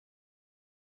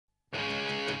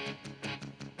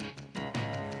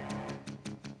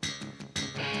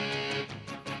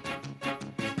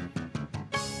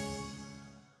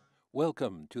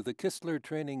Welcome to the Kistler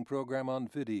training program on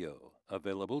video,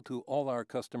 available to all our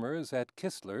customers at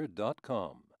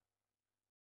Kistler.com.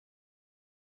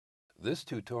 This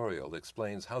tutorial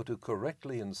explains how to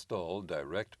correctly install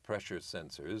direct pressure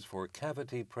sensors for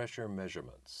cavity pressure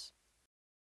measurements.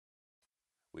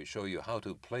 We show you how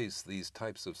to place these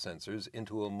types of sensors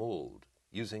into a mold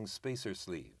using spacer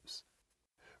sleeves.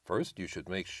 First, you should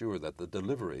make sure that the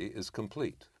delivery is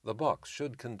complete. The box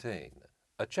should contain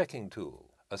a checking tool,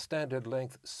 a standard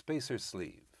length spacer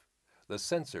sleeve, the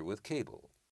sensor with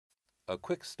cable, a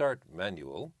quick start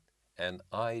manual, and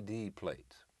ID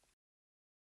plate.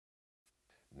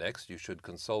 Next, you should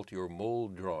consult your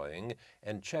mold drawing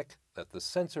and check that the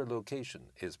sensor location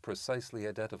is precisely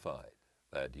identified,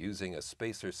 that using a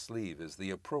spacer sleeve is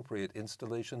the appropriate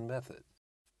installation method,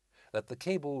 that the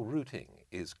cable routing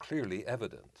is clearly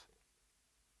evident,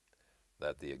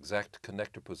 that the exact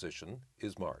connector position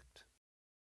is marked.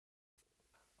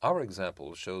 Our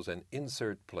example shows an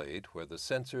insert plate where the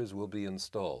sensors will be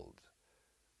installed.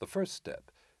 The first step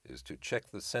is to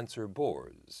check the sensor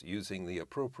bores using the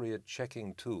appropriate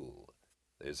checking tool.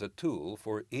 There's a tool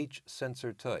for each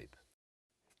sensor type.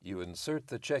 You insert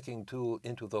the checking tool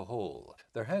into the hole.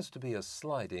 There has to be a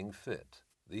sliding fit.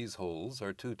 These holes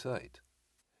are too tight.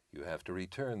 You have to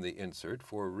return the insert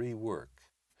for rework.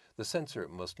 The sensor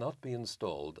must not be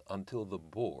installed until the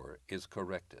bore is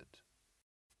corrected.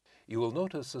 You will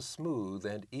notice a smooth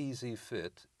and easy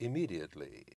fit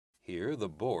immediately. Here the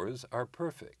bores are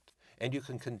perfect, and you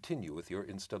can continue with your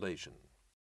installation.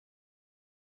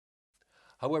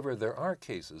 However, there are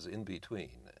cases in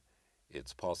between.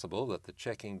 It's possible that the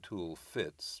checking tool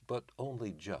fits, but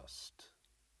only just.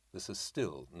 This is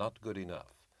still not good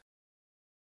enough.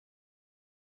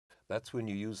 That's when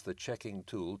you use the checking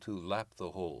tool to lap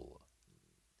the hole.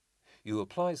 You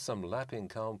apply some lapping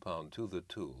compound to the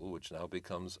tool, which now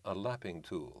becomes a lapping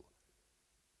tool.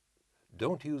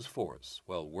 Don't use force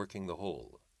while working the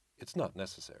hole. It's not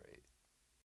necessary.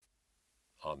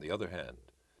 On the other hand,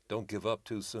 don't give up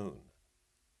too soon.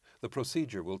 The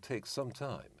procedure will take some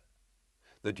time.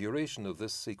 The duration of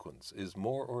this sequence is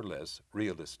more or less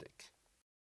realistic.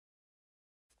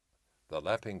 The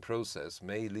lapping process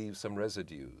may leave some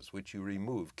residues, which you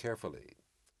remove carefully.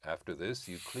 After this,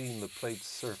 you clean the plate's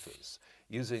surface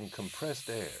using compressed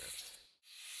air.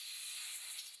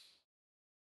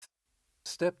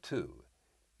 Step 2.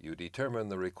 You determine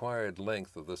the required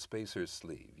length of the spacer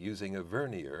sleeve using a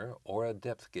vernier or a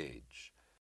depth gauge.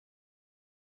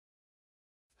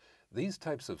 These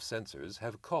types of sensors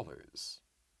have collars.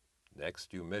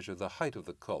 Next, you measure the height of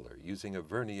the collar using a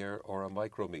vernier or a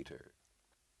micrometer.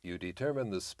 You determine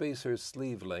the spacer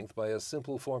sleeve length by a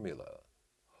simple formula.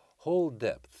 Hole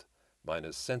depth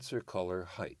minus sensor collar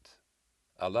height.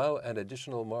 Allow an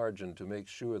additional margin to make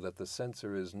sure that the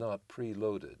sensor is not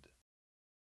preloaded.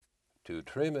 To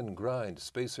trim and grind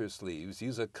spacer sleeves,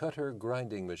 use a cutter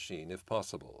grinding machine if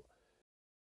possible.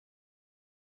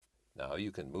 Now you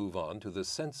can move on to the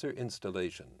sensor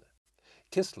installation.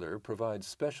 Kistler provides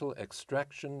special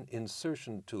extraction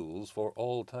insertion tools for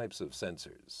all types of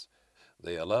sensors.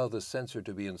 They allow the sensor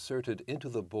to be inserted into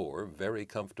the bore very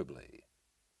comfortably.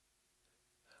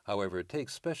 However, take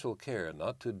special care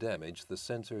not to damage the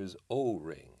sensor's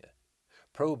O-ring.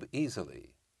 Probe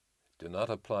easily. Do not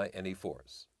apply any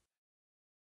force.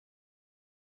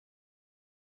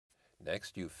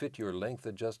 Next, you fit your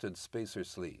length-adjusted spacer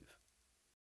sleeve.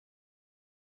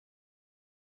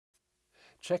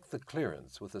 Check the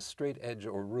clearance with a straight edge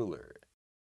or ruler.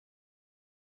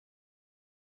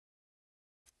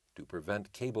 To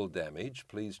prevent cable damage,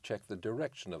 please check the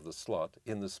direction of the slot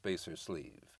in the spacer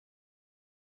sleeve.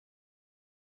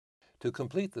 To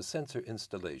complete the sensor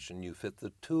installation, you fit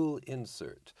the tool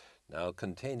insert, now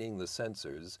containing the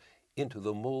sensors, into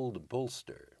the mold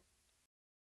bolster.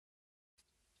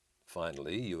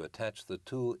 Finally, you attach the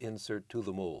tool insert to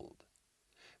the mold.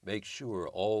 Make sure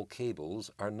all cables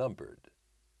are numbered.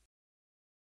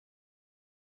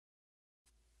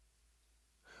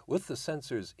 With the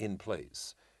sensors in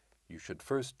place, you should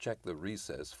first check the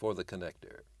recess for the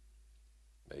connector.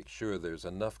 Make sure there's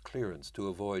enough clearance to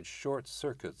avoid short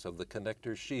circuits of the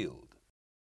connector shield.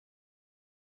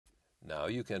 Now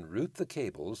you can route the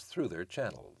cables through their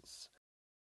channels.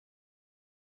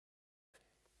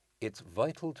 It's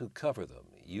vital to cover them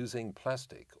using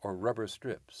plastic or rubber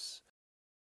strips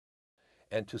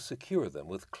and to secure them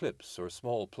with clips or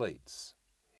small plates.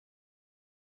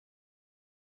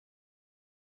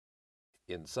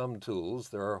 In some tools,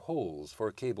 there are holes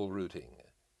for cable routing.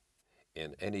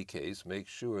 In any case, make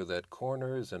sure that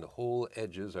corners and hole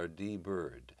edges are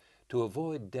deburred to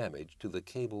avoid damage to the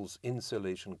cable's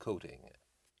insulation coating.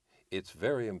 It's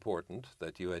very important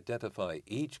that you identify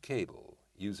each cable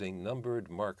using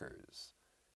numbered markers.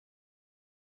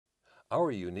 Our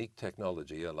unique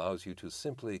technology allows you to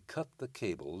simply cut the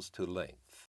cables to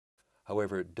length.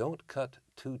 However, don't cut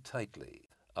too tightly.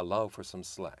 Allow for some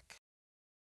slack.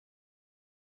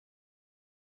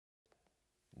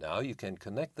 Now you can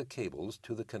connect the cables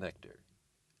to the connector.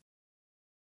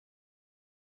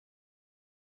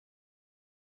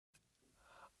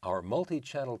 Our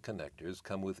multi-channel connectors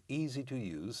come with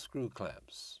easy-to-use screw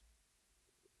clamps.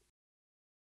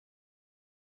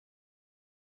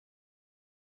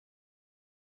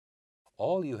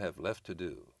 All you have left to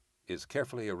do is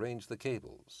carefully arrange the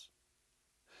cables.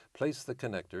 Place the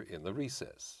connector in the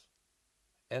recess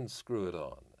and screw it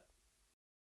on.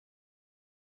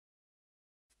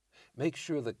 Make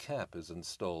sure the cap is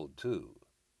installed too.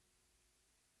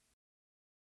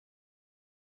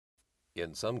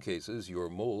 In some cases, your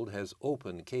mold has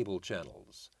open cable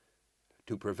channels.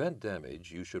 To prevent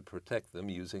damage, you should protect them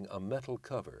using a metal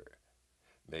cover.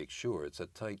 Make sure it's a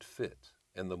tight fit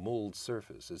and the mold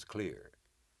surface is clear.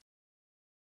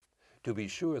 To be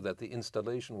sure that the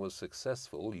installation was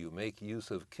successful, you make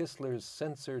use of Kistler's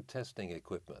sensor testing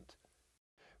equipment.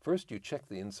 First, you check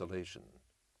the insulation.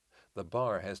 The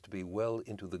bar has to be well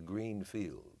into the green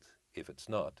field. If it's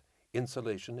not,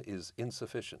 insulation is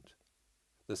insufficient.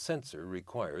 The sensor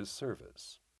requires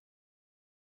service.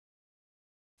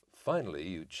 Finally,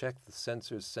 you check the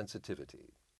sensor's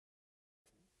sensitivity.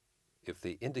 If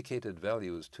the indicated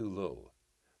value is too low,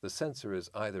 the sensor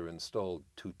is either installed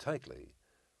too tightly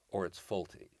or it's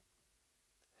faulty.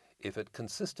 If it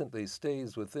consistently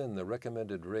stays within the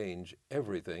recommended range,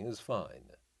 everything is fine.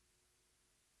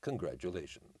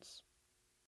 Congratulations.